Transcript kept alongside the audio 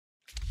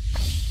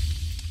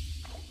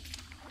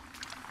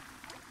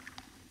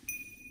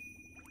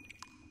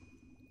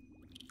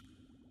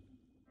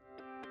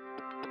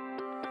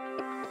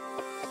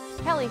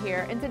Kelly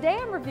here, and today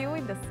I'm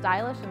reviewing the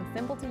stylish and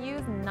simple to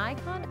use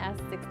Nikon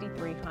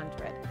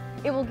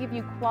S6300. It will give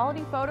you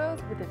quality photos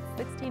with its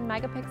 16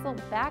 megapixel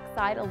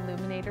backside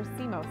illuminator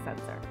CMOS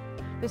sensor.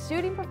 The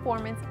shooting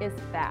performance is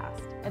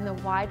fast, and the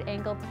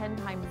wide-angle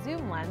 10x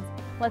zoom lens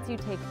lets you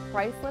take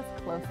priceless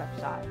close-up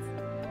shots.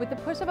 With the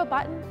push of a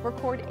button,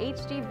 record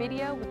HD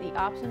video with the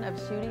option of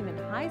shooting in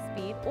high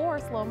speed or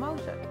slow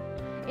motion.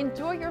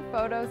 Enjoy your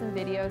photos and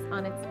videos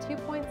on its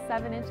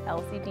 2.7-inch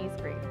LCD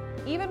screen,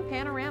 even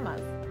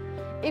panoramas.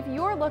 If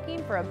you're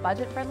looking for a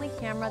budget-friendly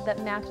camera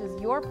that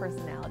matches your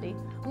personality,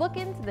 look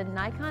into the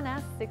Nikon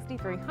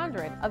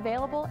S6300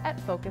 available at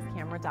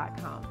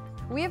focuscamera.com.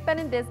 We have been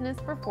in business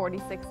for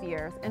 46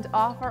 years and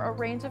offer a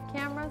range of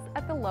cameras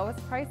at the lowest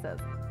prices.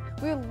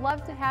 We would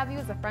love to have you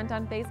as a friend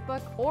on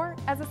Facebook or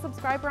as a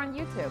subscriber on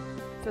YouTube.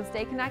 So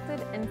stay connected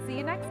and see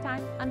you next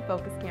time on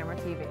Focus Camera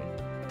TV.